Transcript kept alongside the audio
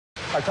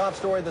Our top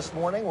story this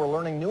morning, we're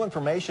learning new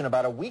information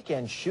about a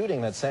weekend shooting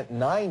that sent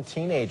 9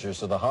 teenagers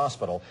to the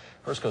hospital.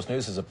 First Coast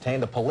News has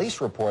obtained a police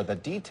report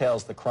that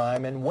details the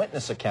crime and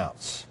witness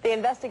accounts. The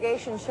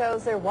investigation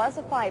shows there was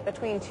a fight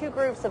between 2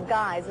 groups of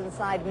guys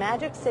inside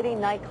Magic City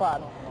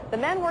Nightclub. The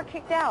men were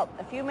kicked out.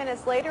 A few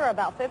minutes later,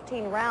 about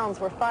 15 rounds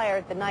were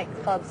fired. The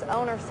nightclub's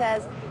owner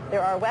says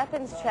there are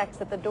weapons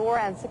checks at the door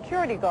and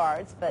security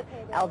guards, but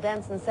Al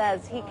Denson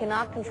says he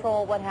cannot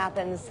control what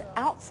happens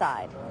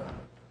outside.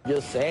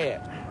 Just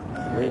sad.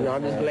 You know,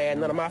 I'm just glad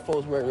none of my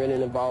folks weren't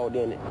really involved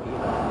in it.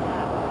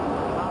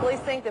 Police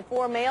think that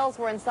 4 males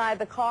were inside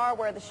the car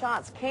where the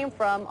shots came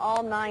from.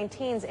 All 9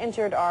 teens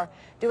injured are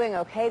doing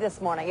okay this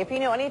morning. If you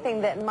know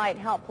anything that might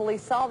help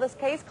police solve this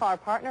case, call our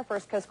partner,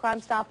 First Coast Crime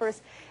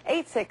Stoppers,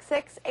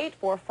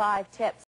 866-845-TIPS.